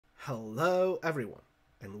Hello everyone,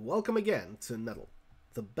 and welcome again to Nettle,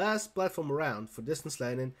 the best platform around for distance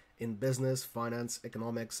learning in business, finance,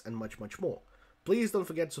 economics, and much more. Please don't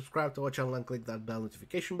forget to subscribe to our channel and click that bell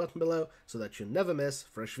notification button below so that you never miss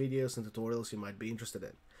fresh videos and tutorials you might be interested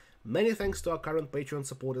in. Many thanks to our current Patreon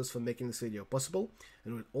supporters for making this video possible,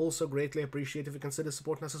 and we'd also greatly appreciate if you consider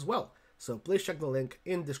supporting us as well, so please check the link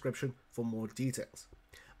in the description for more details.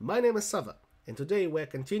 My name is Sava, and today we're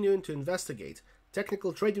continuing to investigate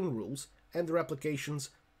technical trading rules and their applications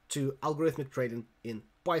to algorithmic trading in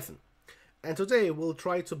Python. And today we'll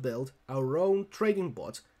try to build our own trading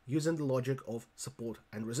bot using the logic of support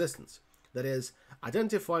and resistance. That is,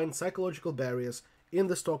 identifying psychological barriers in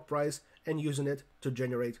the stock price and using it to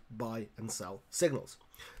generate buy and sell signals.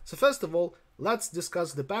 So first of all, let's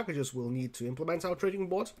discuss the packages we'll need to implement our trading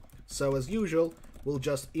bot. So as usual, we'll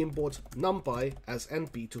just import NumPy as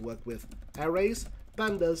NP to work with arrays,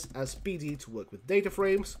 pandas as PD to work with data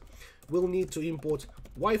frames. We'll need to import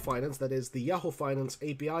Yfinance, that is the Yahoo Finance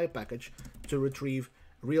API package, to retrieve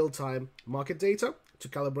real-time market data to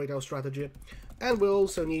calibrate our strategy. And we'll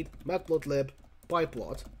also need matplotlib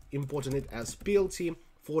pyplot, importing it as PLT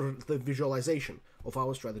for the visualization of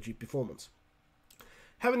our strategy performance.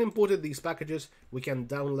 Having imported these packages, we can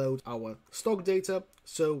download our stock data.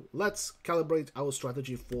 So let's calibrate our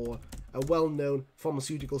strategy for a well-known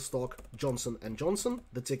pharmaceutical stock, Johnson & Johnson.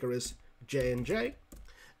 The ticker is J&J.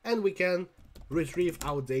 And we can retrieve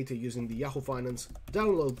our data using the Yahoo Finance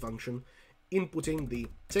download function, inputting the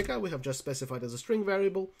ticker we have just specified as a string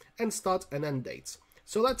variable, and start and end dates.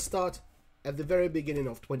 So let's start at the very beginning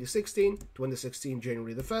of 2016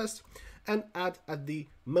 January the 1st, and add at the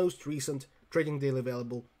most recent trading daily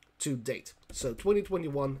available to date, so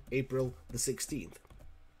 2021 April the 16th.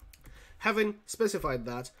 Having specified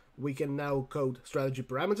that, we can now code strategy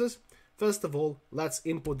parameters. First of all, let's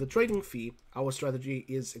input the trading fee our strategy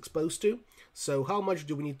is exposed to. So how much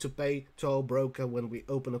do we need to pay to our broker when we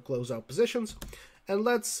open or close our positions? And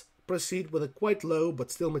let's proceed with a quite low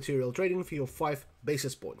but still material trading fee of 5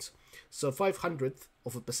 basis points. So 500th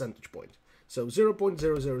of a percentage point. So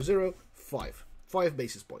 0.0005, 5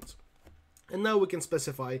 basis points. And now we can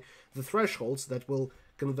specify the thresholds that will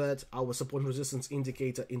convert our support and resistance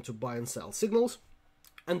indicator into buy and sell signals.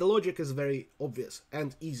 And the logic is very obvious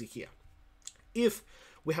and easy here. If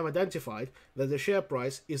we have identified that the share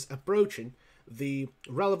price is approaching the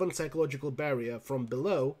relevant psychological barrier from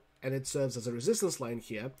below, and it serves as a resistance line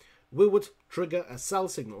here, we would trigger a sell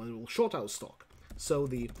signal and it will short our stock. So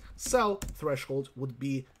the sell threshold would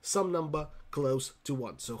be some number close to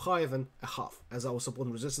 1, so higher than a half, as our support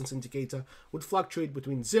and resistance indicator would fluctuate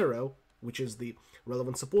between 0, which is the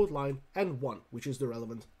relevant support line, and 1, which is the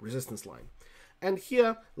relevant resistance line. And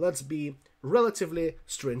here, let's be relatively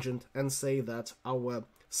stringent and say that our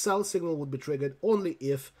sell signal would be triggered only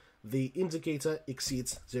if the indicator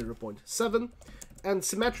exceeds 0.7, and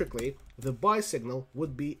symmetrically, the buy signal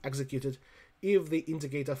would be executed if the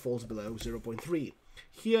indicator falls below 0.3.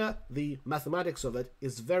 Here, the mathematics of it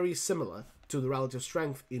is very similar to the relative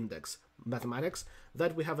strength index mathematics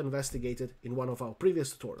that we have investigated in one of our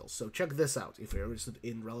previous tutorials. So check this out if you're interested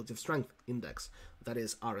in relative strength index, that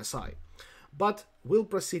is RSI. But we'll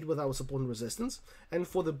proceed with our support and resistance, and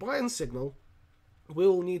for the buy-in signal,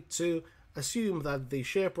 we'll need to assume that the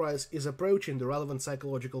share price is approaching the relevant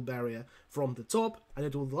psychological barrier from the top, and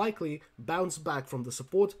it will likely bounce back from the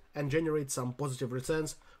support and generate some positive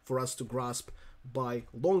returns for us to grasp by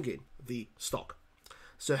longing the stock.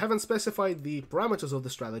 So having specified the parameters of the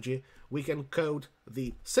strategy, we can code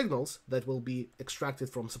the signals that will be extracted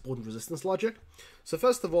from support and resistance logic. So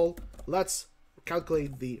first of all, let's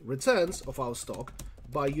calculate the returns of our stock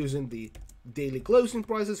by using the daily closing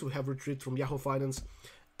prices we have retrieved from Yahoo Finance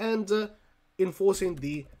and enforcing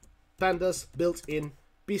the pandas built-in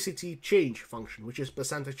PCT change function, which is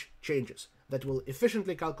percentage changes, that will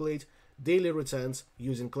efficiently calculate daily returns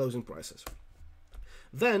using closing prices.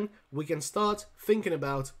 Then we can start thinking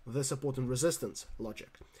about the support and resistance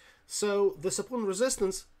logic. So the support and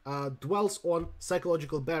resistance dwells on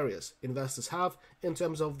psychological barriers investors have in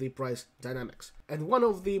terms of the price dynamics. And one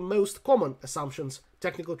of the most common assumptions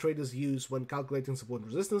technical traders use when calculating support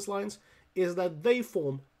and resistance lines is that they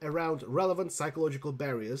form around relevant psychological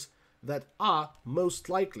barriers that are most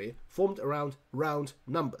likely formed around round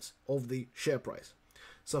numbers of the share price.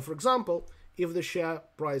 So for example, if the share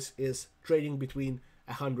price is trading between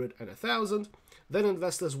 100 and 1,000, then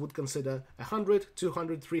investors would consider 100,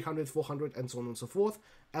 200, 300, 400, and so on and so forth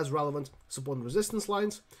as relevant support and resistance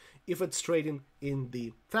lines. If it's trading in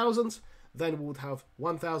the thousands, then we would have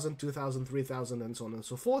 1,000, 2,000, 3,000, and so on and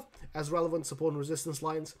so forth as relevant support and resistance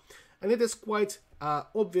lines. And it is quite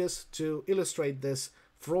obvious to illustrate this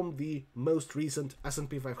from the most recent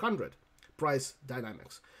S&P 500 price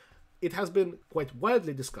dynamics. It has been quite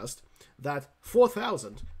widely discussed that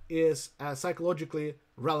 4,000 is a psychologically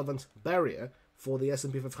relevant barrier for the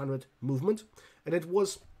S&P 500 movement, and it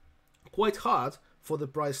was quite hard for the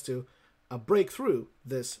price to break through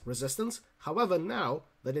this resistance. However, now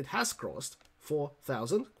that it has crossed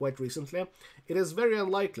 4,000 quite recently, it is very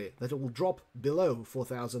unlikely that it will drop below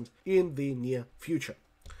 4,000 in the near future.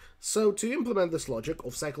 So to implement this logic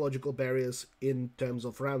of psychological barriers in terms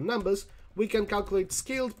of round numbers, we can calculate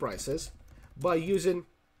scaled prices by using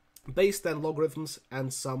base 10 logarithms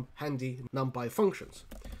and some handy NumPy functions.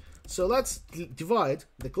 So let's divide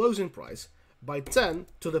the closing price by 10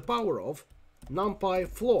 to the power of NumPy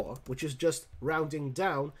floor, which is just rounding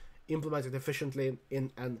down, implemented efficiently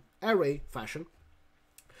in an array fashion,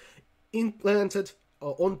 implemented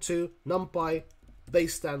onto NumPy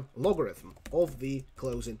base 10 logarithm of the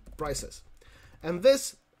closing prices. And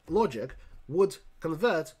this logic would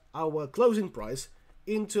convert our closing price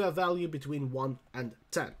into a value between 1 and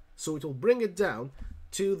 10. So it will bring it down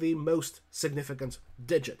to the most significant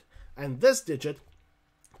digit. And this digit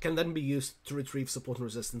can then be used to retrieve support and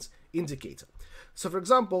resistance indicator. So for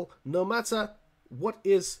example, no matter what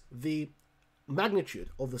is the magnitude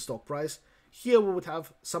of the stock price, here we would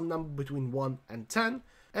have some number between 1 and 10,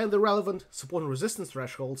 and the relevant support and resistance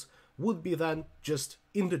thresholds would be then just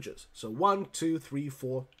integers. So 1, 2, 3,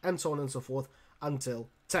 4, and so on and so forth until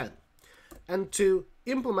 10. And to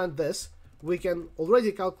implement this, we can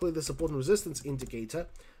already calculate the support and resistance indicator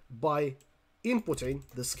by inputting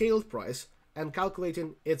the scaled price and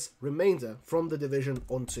calculating its remainder from the division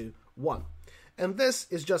onto 1. And this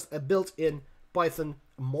is just a built-in Python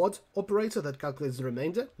mod operator that calculates the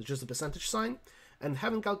remainder, which is the percentage sign. And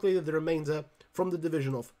having calculated the remainder from the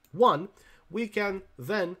division of 1, we can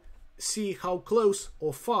then see how close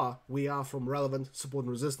or far we are from relevant support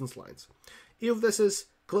and resistance lines. If this is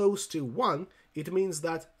close to 1, it means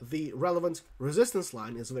that the relevant resistance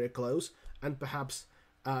line is very close, and perhaps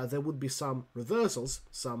there would be some reversals,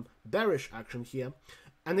 some bearish action here.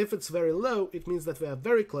 And if it's very low, it means that we are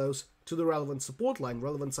very close to the relevant support line,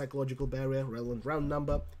 relevant psychological barrier, relevant round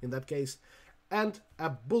number in that case, and a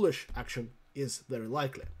bullish action is very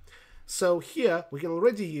likely. So here we can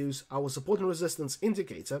already use our support and resistance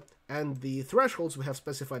indicator and the thresholds we have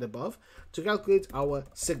specified above to calculate our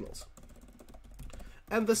signals.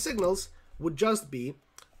 And the signals would just be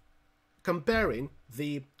comparing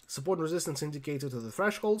the support and resistance indicator to the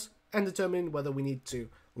thresholds and determining whether we need to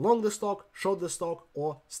long the stock, short the stock,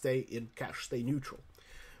 or stay in cash, stay neutral.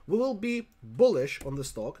 We will be bullish on the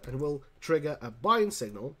stock and will trigger a buying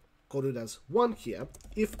signal, coded as 1 here,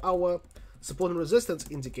 if our support and resistance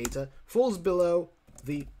indicator falls below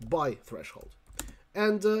the buy threshold.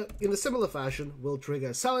 And in a similar fashion, we'll trigger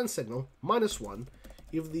a selling signal, -1,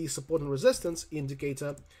 if the support and resistance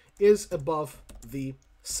indicator is above the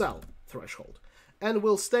sell threshold. And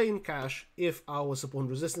we'll stay in cash if our support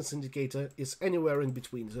and resistance indicator is anywhere in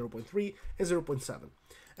between 0.3 and 0.7.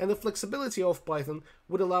 And the flexibility of Python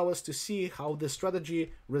would allow us to see how the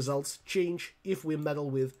strategy results change if we meddle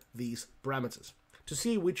with these parameters, to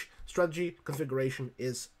see which strategy configuration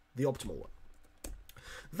is the optimal one.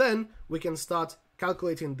 Then we can start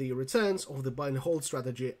calculating the returns of the buy and hold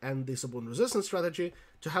strategy and the support and resistance strategy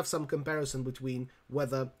to have some comparison between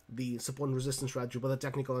whether the support and resistance strategy, whether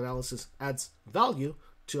technical analysis adds value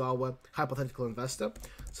to our hypothetical investor.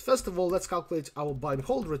 So first of all, let's calculate our buy and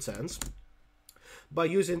hold returns by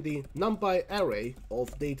using the NumPy array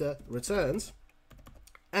of data returns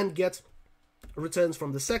and get returns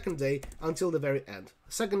from the second day until the very end.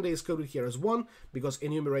 The second day is coded here as 1 because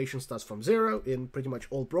enumeration starts from 0 in pretty much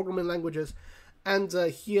all programming languages. And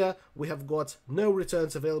here we have got no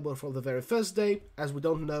returns available for the very first day, as we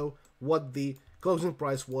don't know what the closing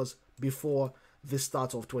price was before the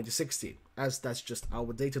start of 2016, as that's just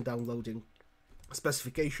our data downloading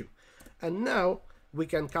specification. And now we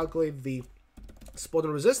can calculate the support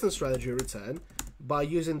and resistance strategy return by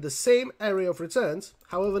using the same array of returns.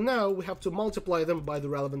 However, now we have to multiply them by the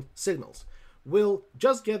relevant signals. We'll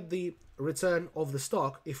just get the return of the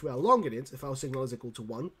stock if we are longing it, if our signal is equal to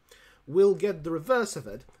 1. We'll get the reverse of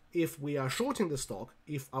it if we are shorting the stock,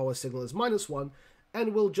 if our signal is -1,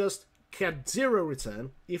 and we'll just get 0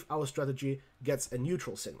 return if our strategy gets a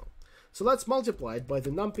neutral signal. So let's multiply it by the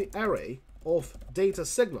NumPy array of data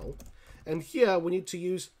signal, and here we need to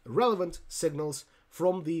use relevant signals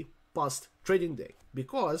from the past trading day,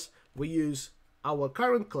 because we use our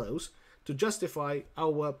current close to justify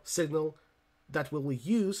our signal that we will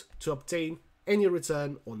use to obtain any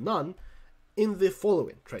return or none in the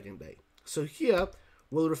following trading day. So here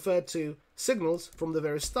will refer to signals from the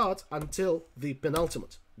very start until the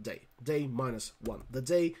penultimate day, day -1, the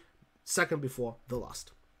day second before the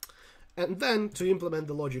last. And then, to implement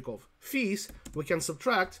the logic of fees, we can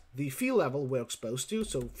subtract the fee level we're exposed to,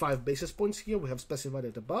 so 5 basis points here, we have specified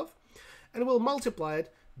it above, and we'll multiply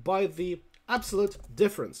it by the absolute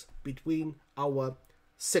difference between our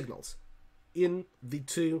signals in the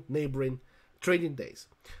two neighboring trading days.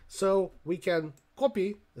 So we can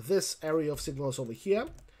copy this area of signals over here,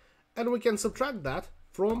 and we can subtract that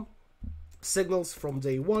from signals from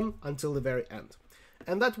day 1 until the very end.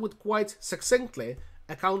 And that would quite succinctly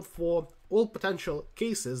account for all potential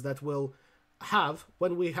cases that we'll have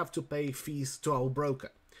when we have to pay fees to our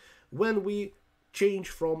broker. When we change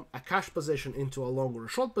from a cash position into a long or a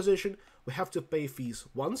short position, we have to pay fees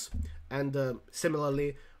once, and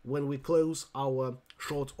similarly, when we close our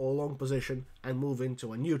short or long position and move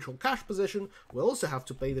into a neutral cash position, we'll also have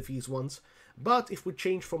to pay the fees once. But if we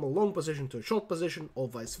change from a long position to a short position or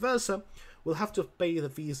vice versa, we'll have to pay the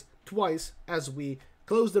fees twice as we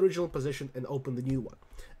close the original position and open the new one.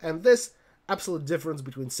 And this absolute difference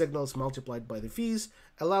between signals multiplied by the fees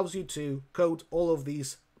allows you to code all of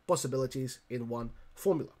these possibilities in one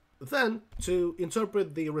formula. Then, to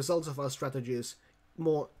interpret the results of our strategies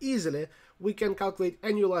more easily, we can calculate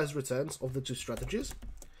annualized returns of the two strategies.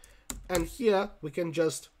 And here we can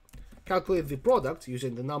just calculate the product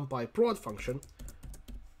using the numpy prod function,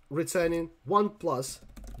 returning 1 plus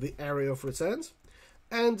the area of returns,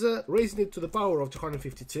 and raising it to the power of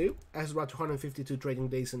 252, as there are 252 trading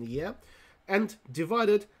days in a year, and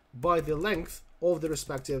divided by the length of the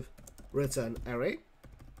respective return array.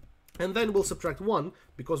 And then we'll subtract 1,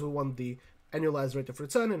 because we want the annualized rate of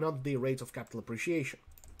return and not the rate of capital appreciation.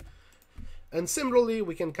 And similarly,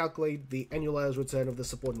 we can calculate the annualized return of the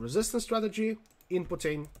support and resistance strategy,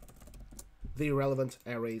 inputting the relevant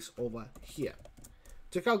arrays over here.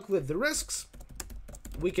 To calculate the risks,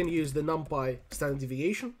 we can use the numpy standard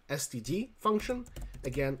deviation, std function,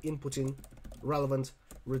 again inputting relevant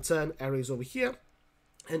return arrays over here,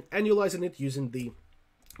 and annualizing it using the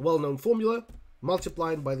well-known formula,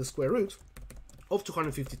 multiplying by the square root of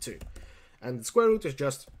 252. And the square root is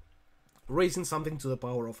just raising something to the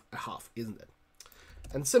power of a half, isn't it?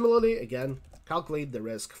 And similarly, again, calculate the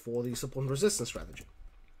risk for the support and resistance strategy.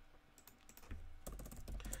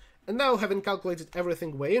 And now, having calculated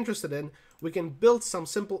everything we're interested in, we can build some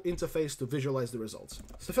simple interface to visualize the results.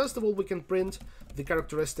 So first of all, we can print the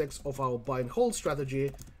characteristics of our buy and hold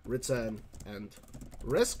strategy, return and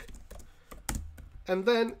risk, and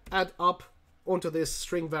then add up onto this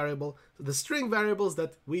string variable the string variables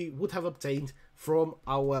that we would have obtained from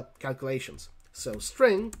our calculations. So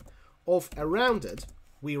string of a rounded,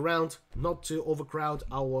 we round not to overcrowd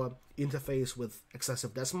our interface with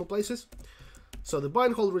excessive decimal places. So the buy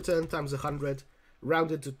and hold return times 100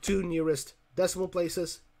 rounded to 2 nearest decimal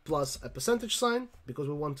places plus a percentage sign, because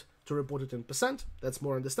we want to report it in percent. That's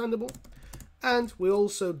more understandable. And we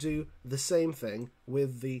also do the same thing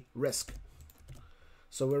with the risk.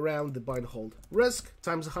 So we round the buy and hold risk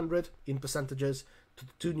times 100 in percentages to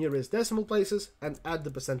the 2 nearest decimal places and add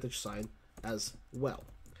the percentage sign as well.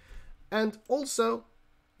 And also,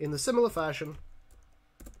 in a similar fashion,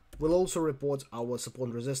 we'll also report our support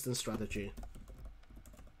and resistance strategy,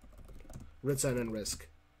 return and risk,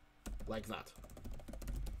 like that.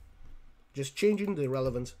 Just changing the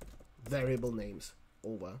relevant variable names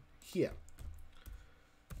over here.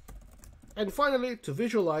 And finally, to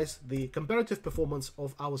visualize the comparative performance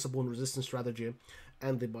of our support and resistance strategy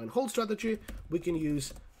and the buy and hold strategy, we can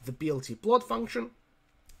use the PLT plot function.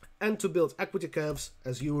 And to build equity curves,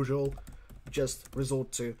 as usual, just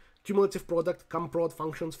resort to cumulative product comprod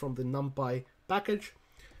functions from the numpy package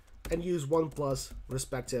and use 1 plus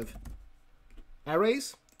respective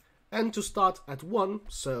arrays. And to start at 1,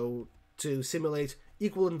 so to simulate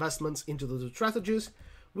equal investments into the two strategies,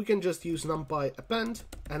 we can just use numpy append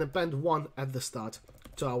and append 1 at the start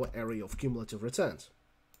to our array of cumulative returns.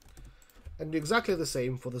 And do exactly the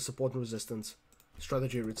same for the support and resistance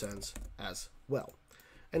strategy returns as well.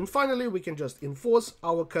 And finally, we can just enforce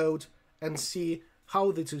our code and see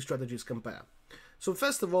how the two strategies compare. So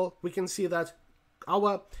first of all, we can see that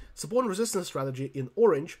our support and resistance strategy in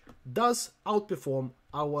orange does outperform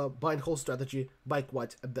our buy and hold strategy by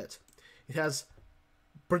quite a bit. It has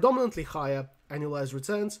predominantly higher annualized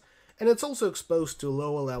returns, and it's also exposed to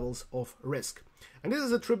lower levels of risk. And this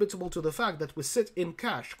is attributable to the fact that we sit in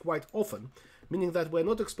cash quite often, meaning that we're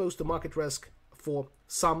not exposed to market risk for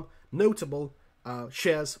some notable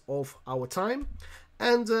shares of our time,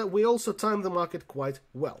 and we also time the market quite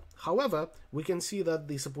well. However, we can see that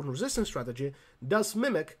the support and resistance strategy does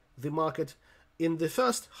mimic the market in the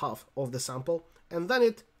first half of the sample, and then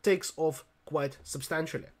it takes off quite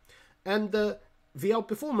substantially. And the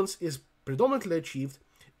outperformance is predominantly achieved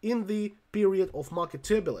in the period of market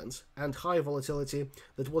turbulence and high volatility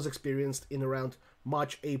that was experienced in around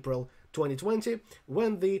March-April 2020,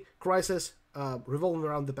 when the crisis revolving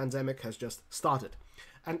around the pandemic has just started.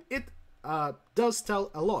 And it does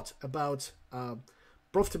tell a lot about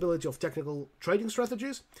profitability of technical trading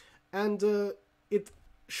strategies, and it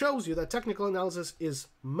shows you that technical analysis is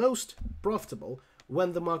most profitable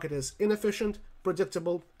when the market is inefficient,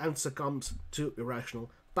 predictable, and succumbs to irrational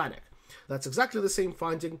panic. That's exactly the same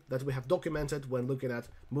finding that we have documented when looking at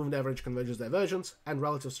moving average convergence divergence and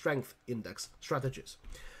relative strength index strategies.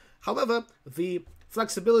 However, the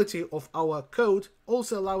flexibility of our code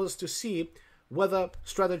also allows us to see whether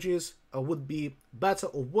strategies would be better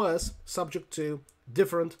or worse subject to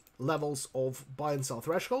different levels of buy and sell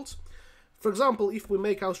thresholds. For example, if we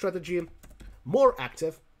make our strategy more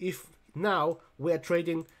active, if now we are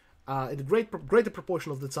trading at a greater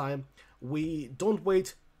proportion of the time, we don't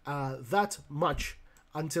wait that much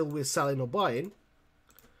until we're selling or buying,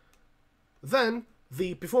 then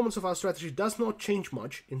the performance of our strategy does not change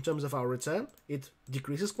much in terms of our return. It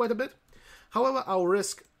decreases quite a bit. However, our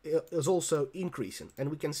risk is also increasing, and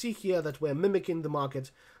we can see here that we're mimicking the market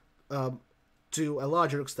to a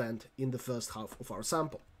larger extent in the first half of our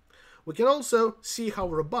sample. We can also see how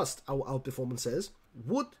robust our outperformance is.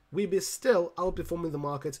 Would we be still outperforming the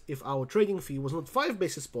market if our trading fee was not 5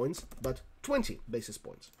 basis points, but 20 basis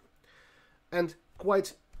points? And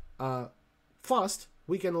quite fast,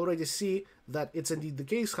 we can already see that it's indeed the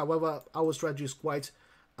case. However, our strategy is quite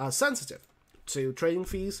sensitive to trading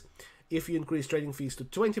fees. If you increase trading fees to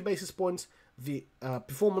 20 basis points, the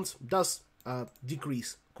performance does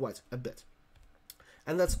decrease quite a bit.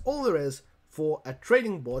 And that's all there is for a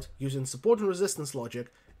trading bot using support and resistance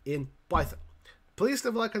logic in Python. Please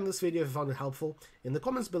leave a like on this video if you found it helpful. In the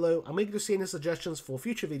comments below, I'm eager to see any suggestions for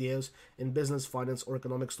future videos in business, finance, or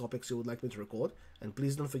economics topics you would like me to record. And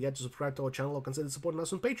please don't forget to subscribe to our channel or consider supporting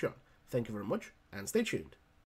us on Patreon. Thank you very much, and stay tuned.